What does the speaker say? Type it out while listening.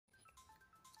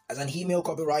As an email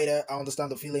copywriter, I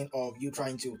understand the feeling of you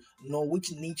trying to know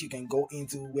which niche you can go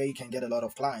into where you can get a lot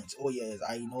of clients. Oh yes,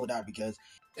 I know that because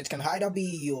it can either be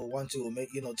you want to make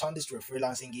turn this to a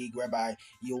freelancing gig whereby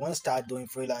you want to start doing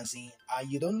freelancing and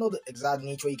you don't know the exact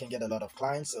niche where you can get a lot of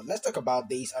clients. So let's talk about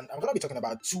this, and I'm gonna be talking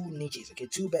about two niches, okay,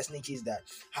 two best niches that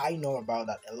I know about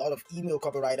that a lot of email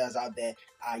copywriters out there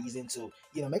are using to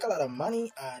make a lot of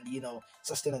money and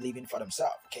sustain a living for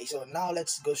themselves. Okay, so now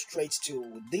let's go straight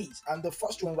to these, and the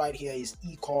first one right here is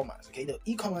e-commerce. Okay, the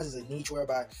e-commerce is a niche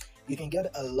whereby you can get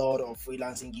a lot of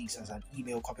freelancing gigs as an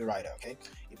email copywriter. Okay,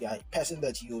 if you're a person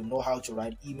that you know how to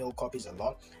write email copies a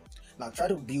lot, now try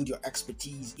to build your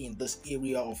expertise in this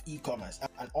area of e-commerce.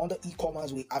 And under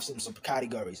e-commerce we have some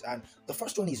subcategories, and the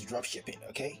first one is dropshipping.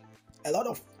 Okay, a lot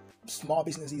of small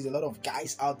businesses, a lot of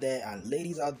guys out there and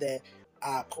ladies out there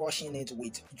are crushing it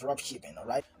with drop shipping. All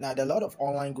right, now there are a lot of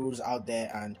online gurus out there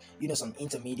and some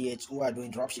intermediates who are doing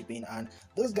drop shipping, and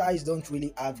those guys don't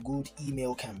really have good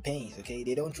email campaigns. Okay,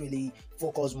 they don't really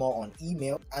focus more on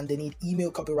email, and they need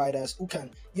email copywriters who can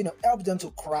help them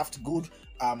to craft good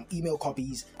email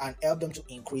copies and help them to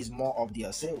increase more of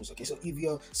their sales. Okay, so if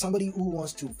you're somebody who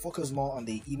wants to focus more on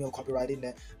the email copywriting,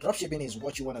 then dropshipping is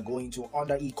what you want to go into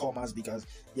under e-commerce, because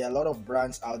there are a lot of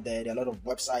brands out there, there are a lot of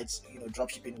websites,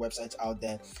 dropshipping websites out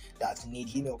there that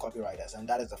need email copywriters, and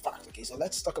that is a fact. Okay, so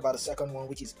let's talk about the second one,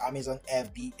 which is Amazon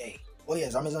FBA. Oh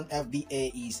yes, Amazon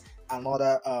FBA is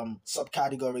another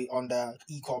subcategory under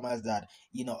e-commerce that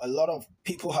a lot of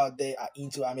people out there are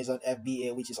into Amazon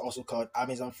FBA, which is also called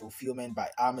Amazon Fulfillment by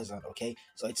Amazon. Okay,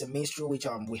 so it's a means through which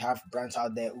we have brands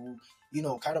out there who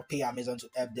kind of pay Amazon to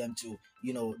help them to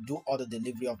do all the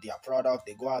delivery of their product.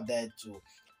 They go out there to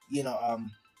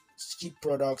ship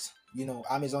products.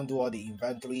 Amazon do all the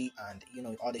inventory, and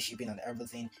all the shipping and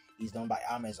everything is done by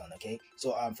Amazon. Okay,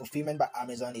 so fulfillment by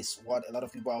Amazon is what a lot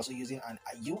of people are also using, and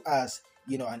you as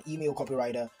an email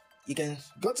copywriter, you can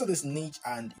go to this niche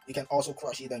and you can also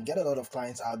crush it and get a lot of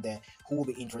clients out there who will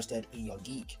be interested in your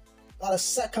gig. Now the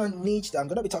second niche that I'm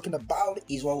going to be talking about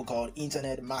is what we call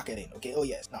internet marketing. Okay, oh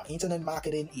yes, now internet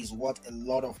marketing is what a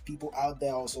lot of people out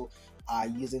there also are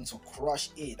using to crush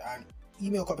it, and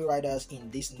email copywriters in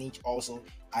this niche also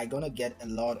are gonna get a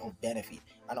lot of benefit.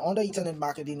 And under internet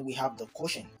marketing we have the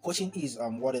coaching. Coaching is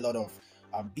what a lot of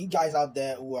big guys out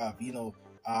there who have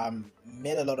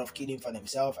made a lot of killing for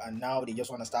themselves, and now they just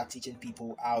want to start teaching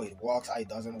people how it works, how it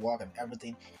doesn't work, and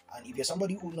everything. And if you're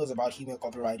somebody who knows about email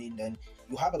copywriting, then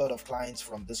you have a lot of clients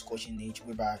from this coaching niche,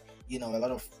 whereby a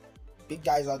lot of big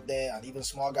guys out there and even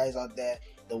small guys out there,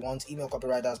 they want email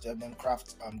copywriters to help them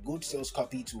craft good sales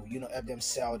copy to help them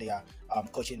sell their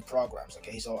coaching programs.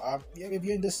 Okay, so if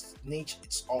you're in this niche,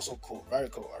 it's also cool, very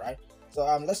cool. All right, so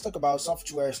let's talk about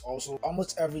softwares also.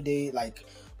 Almost every day, like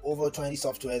over 20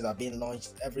 softwares are being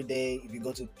launched every day. If you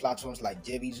go to platforms like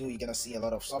JVZoo, you're gonna see a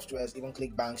lot of softwares. Even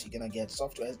ClickBanks, you're gonna get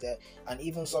softwares there, and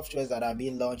even softwares that are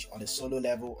being launched on the solo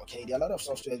level. Okay, there are a lot of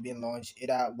softwares being launched,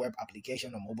 either web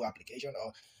application or mobile application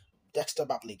or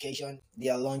desktop application. They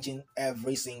are launching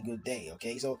every single day.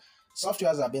 Okay, so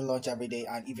softwares are being launched every day,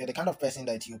 and if you're the kind of person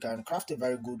that you can craft a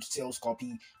very good sales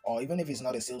copy, or even if it's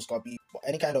not a sales copy, but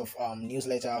any kind of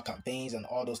newsletter campaigns and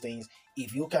all those things,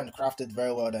 if you can craft it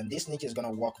very well, then this niche is going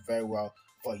to work very well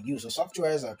for you. So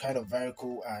softwares are kind of very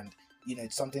cool, and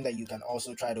it's something that you can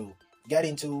also try to get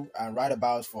into and write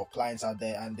about for clients out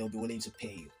there, and they'll be willing to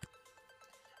pay you.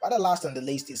 But the last on the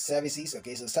list is services.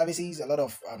 Okay, so services, a lot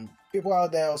of people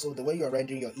out there also, the way you're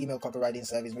rendering your email copywriting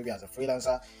service, maybe as a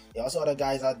freelancer, there are also other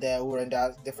guys out there who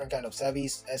render different kind of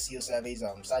service, SEO service,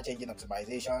 search engine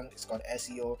optimization, it's called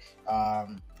SEO,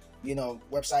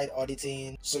 website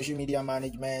auditing, social media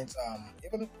management,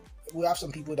 even we have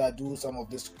some people that do some of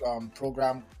this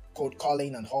program code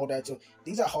calling and all that. So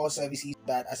these are all services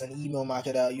that as an email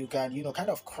marketer you can kind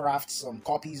of craft some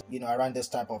copies around this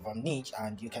type of niche,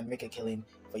 and you can make a killing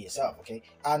for yourself. Okay,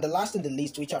 and the last in the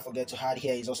list, which I forget to add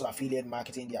here, is also affiliate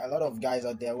marketing. There are a lot of guys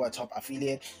out there who are top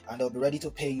affiliate, and they'll be ready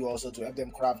to pay you also to help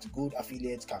them craft good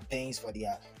affiliate campaigns for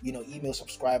their email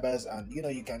subscribers, and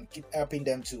you can keep helping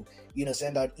them to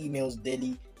send out emails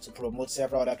daily to promote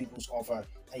several other people's offer,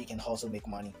 and you can also make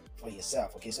money for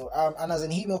yourself. Okay, so and as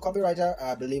an email copywriter,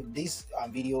 I believe this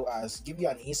video has given you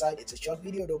an insight. It's a short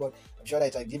video though, but I'm sure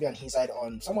that it will give you an insight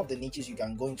on some of the niches you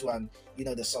can go into, and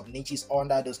the sub niches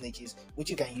under those niches which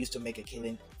you can use to make a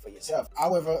killing for yourself.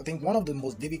 However, I think one of the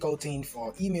most difficult things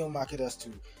for email marketers to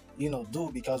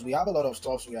do, because we have a lot of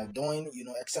stuff we are doing,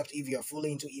 except if you're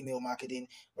fully into email marketing.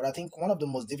 But I think one of the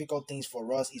most difficult things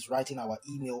for us is writing our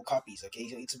email copies. Okay,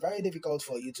 so it's very difficult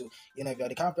for you to, if you're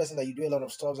the kind of person that you do a lot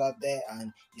of stuff out there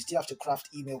and you still have to craft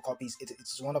email copies,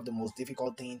 it's one of the most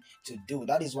difficult thing to do.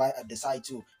 That is why I decide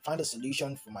to find a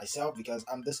solution for myself, because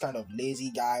I'm this kind of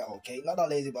lazy guy. Okay, not that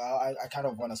lazy, but I kind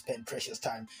of want to spend precious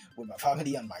time with my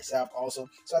family and myself also.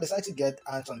 So I decided to get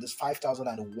hands on this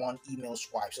 5001 email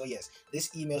swipes. So yes, these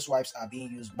email swipes are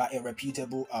being used by a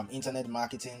reputable internet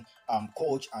marketing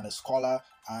coach and a scholar,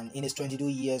 and in his 22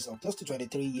 years or close to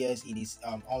 23 years in his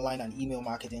online and email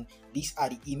marketing, these are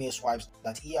the email swipes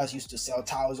that he has used to sell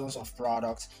thousands of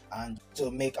products and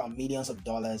to make millions of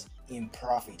dollars in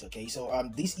profit. Okay, so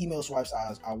these email swipes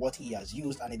are what he has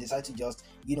used, and he decided to just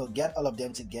get all of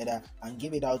them together and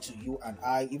give it out to you and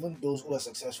I. Even those who are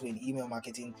successful in email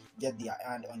marketing get their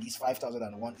hand on these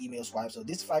 5001 email swipes. So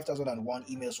these 5001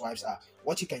 email swipes are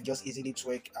what you can just easily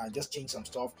tweak and just change some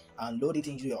stuff and load it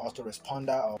into your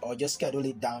autoresponder, or just schedule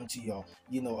it down to your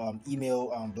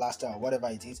email blaster or whatever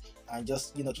it is, and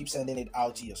just keep sending it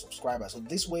out to your subscribers. So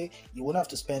this way you won't have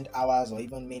to spend hours or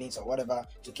even minutes or whatever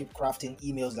to keep crafting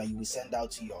emails that you will send out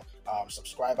to your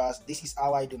subscribers. This is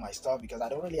how I do my stuff, because I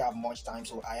don't really have much time.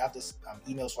 So I have this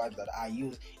email swipes that I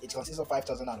use. It consists of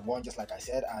 5001, just like I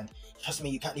said, and trust me,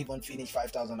 you can't even finish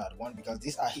 5001, because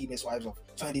these are email swipes of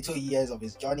 22 years of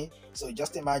his journey. So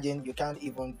just imagine you can't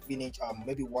even finish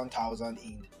maybe 1000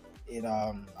 in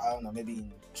I don't know, maybe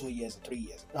in 2 years or 3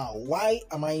 years. Now, why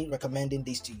am I recommending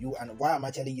this to you, and why am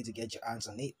I telling you to get your hands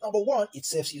on it? Number one, it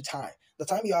saves you time. The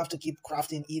time you have to keep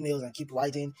crafting emails and keep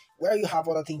writing, where you have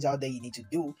other things out there you need to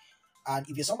do. And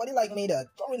if you're somebody like me that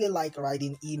don't really like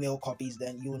writing email copies,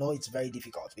 then you know it's very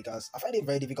difficult, because I find it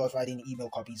very difficult writing email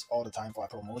copies all the time for a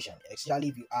promotion, especially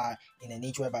if you are in a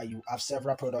niche whereby you have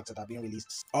several products that are being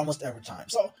released almost every time.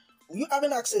 So you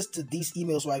having access to these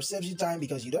email swipes saves you time,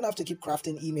 because you don't have to keep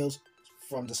crafting emails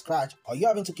from the scratch, or you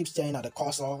having to keep staring at the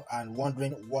cursor and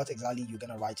wondering what exactly you're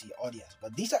going to write to your audience.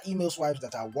 But these are email swipes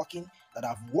that are working, that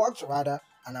have worked rather,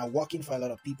 and are working for a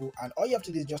lot of people. And all you have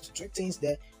to do is just to tweak things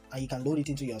there, and you can load it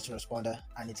into your autoresponder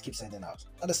and it keeps sending out.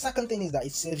 Now the second thing is that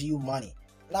it saves you money.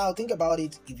 Now think about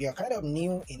it. If you're kind of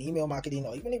new in email marketing,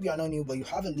 or even if you're not new but you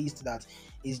have a list that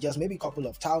is just maybe a couple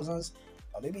of thousands,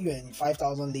 or maybe you're in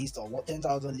 5,000 list or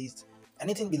 10,000 list,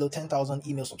 anything below 10,000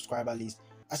 email subscriber list,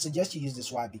 I suggest you use this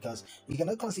swipe, because you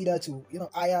cannot consider to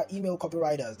hire email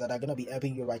copywriters that are going to be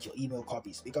helping you write your email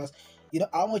copies, because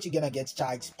how much you're going to get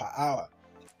charged per hour.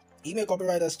 Email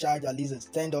copywriters charge at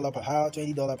least $10 per hour,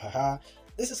 $20 per hour.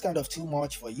 This is kind of too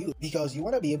much for you, because you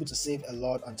want to be able to save a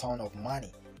lot and ton of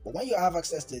money. But when you have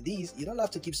access to these, you don't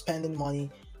have to keep spending money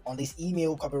on these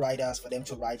email copywriters for them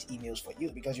to write emails for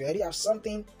you, because you already have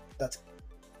something that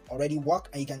already work,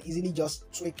 and you can easily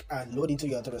just tweak and load into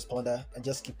your autoresponder and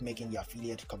just keep making your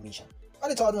affiliate commission.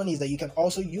 And the third one is that you can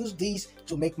also use these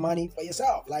to make money for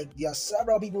yourself. Like, there are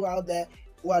several people out there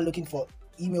who are looking for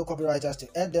email copywriters to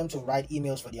help them to write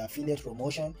emails for their affiliate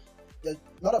promotion. There's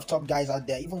a lot of top guys out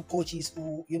there, even coaches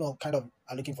who kind of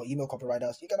are looking for email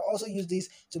copywriters. You can also use this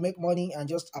to make money and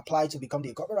just apply to become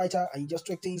the copywriter, and you just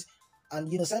tweak things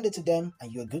and send it to them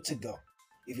and you're good to go.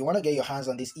 If you want to get your hands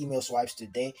on these email swipes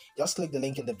today, just click the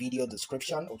link in the video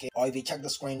description, okay? Or if you check the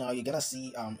screen now, you're gonna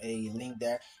see a link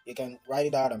there. You can write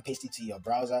it out and paste it to your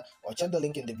browser, or check the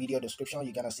link in the video description.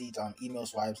 You're gonna see it on email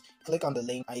swipes. Click on the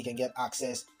link and you can get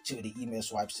access to the email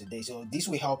swipes today. So this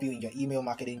will help you in your email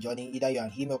marketing journey. Either you're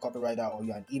an email copywriter or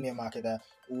you're an email marketer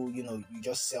who you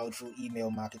just sell through email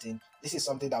marketing. This is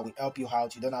something that will help you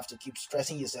out. You don't have to keep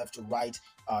stressing yourself to write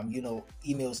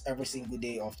emails every single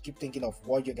day, or keep thinking of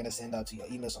what you're going to send out to your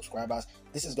email subscribers.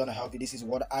 This is going to help you. This is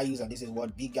what I use, and this is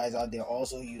what big guys out there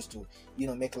also use to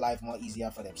make life more easier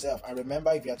for themselves. And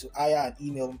remember, if you have to hire an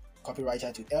email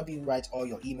copywriter to help you write all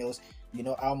your emails, you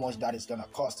know how much that is gonna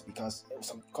cost, because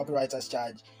some copywriters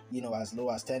charge as low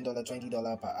as $10,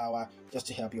 $20 per hour just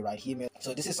to help you write email.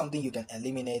 So this is something you can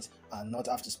eliminate and not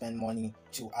have to spend money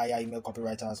to hire email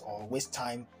copywriters or waste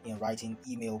time in writing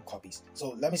email copies.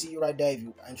 So let me see you right there if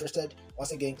you're interested.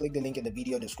 Once again, click the link in the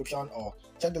video description or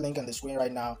check the link on the screen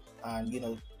right now and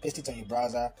paste it on your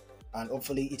browser, and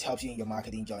hopefully it helps you in your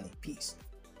marketing journey. Peace.